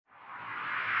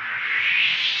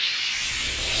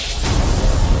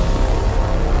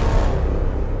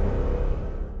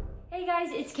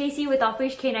KASEY with Off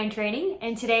Leash Canine Training,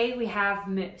 and today we have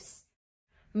Moose.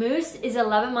 Moose is an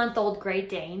 11-month-old Great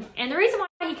Dane, and the reason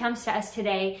why he comes to us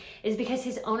today is because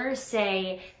his owners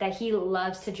say that he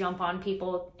loves to jump on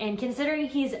people, and considering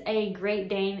he's a Great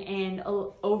Dane and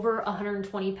over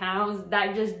 120 pounds,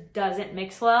 that just doesn't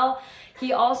mix well.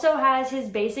 He also has his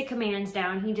basic commands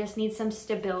down. He just needs some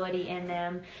stability in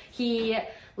them. He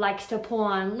likes to pull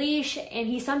on leash, and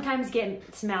he sometimes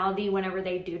gets mouthy whenever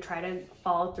they do try to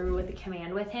follow through with the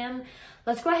command with him.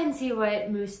 Let's go ahead and see what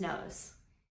Moose knows.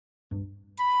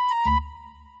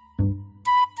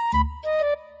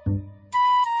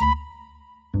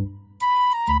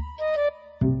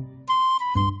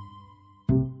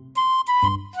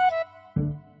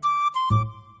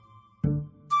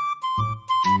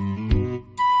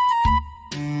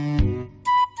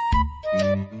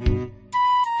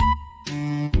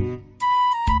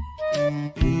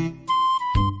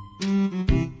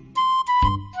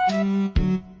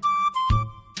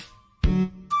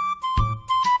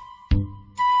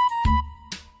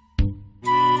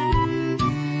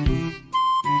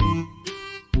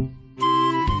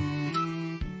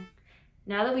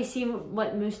 Now that we see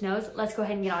what Moose knows, let's go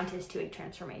ahead and get on to his 2-week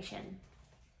transformation.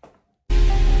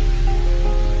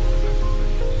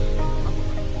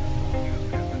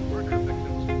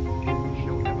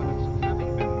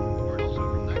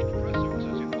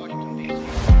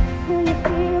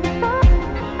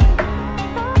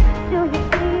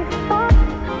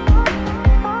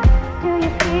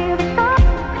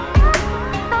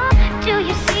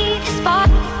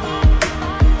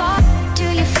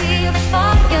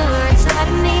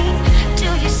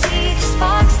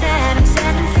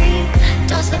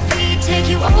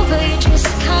 Over, you just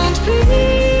can't breathe.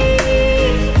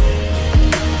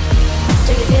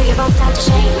 Do you feel your bones start to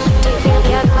shake? Do you feel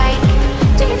the earthquake?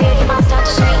 Do you feel your bones start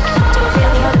to shake? Do you feel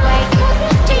the earthquake?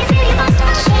 Do you feel your bones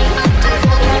start to shake? Do you feel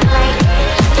the earthquake?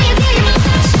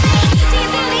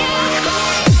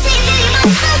 Do you feel your bones start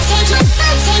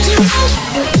to shake? Do you feel the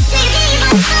earthquake? Do you feel your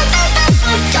bones start to take you out? Do you feel your bones start to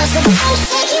does the bones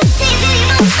take you? Do you feel your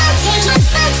bones start to take you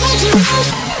out?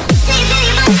 Do you feel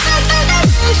your bones start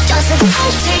does the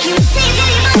bones take you? Do you feel your bones start take you? Take you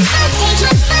out?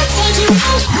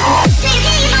 Do you feel your bones start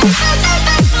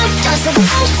does the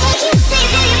bones take you? Do you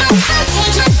feel your bones start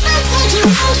take you? Take you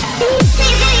out? Do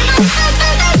you feel your bones start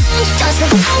does the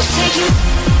bones take you?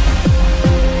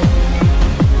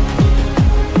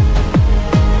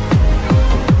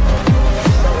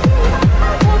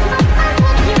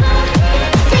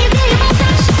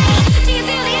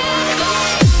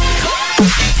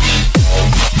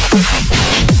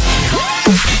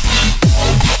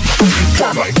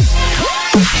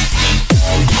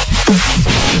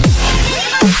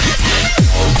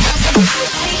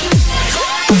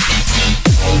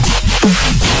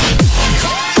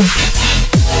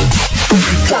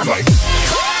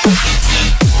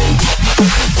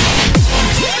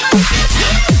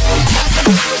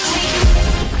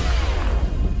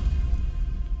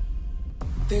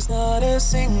 There's not a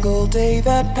single day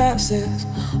that passes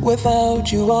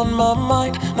without you on my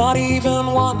mind. Not even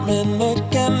 1 minute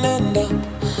can end up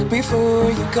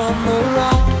before you come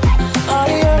around. I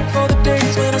yearn for the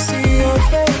days when I see your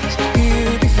face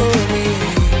here before me.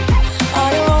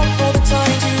 I long for the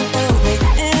times you held me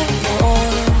in your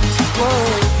arms. Whoa.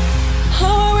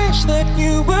 How I wish that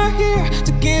you were here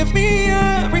to give me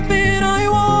everything I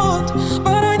want,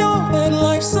 but I know that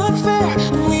life's unfair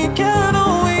and we can't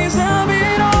always have it.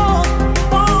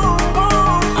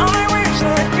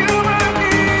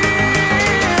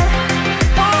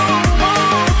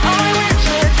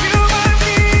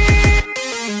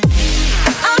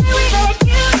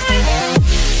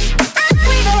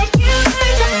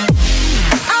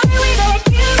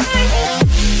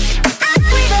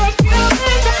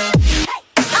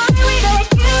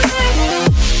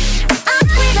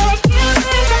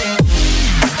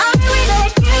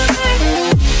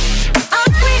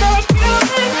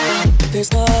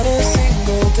 There's not a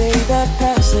single day that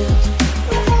passes,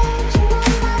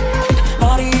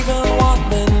 not even 1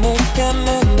 minute can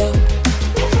end up.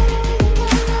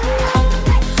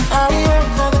 I yearn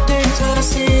for the days when I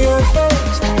see your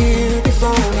face here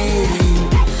before me.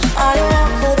 I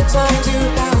long for the times you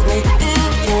held me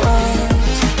in your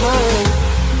arms. Whoa.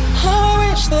 How I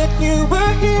wish that you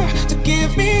were here to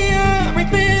give me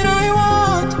everything I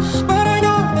want, but I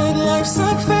know that life's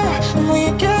unfair and we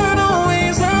can't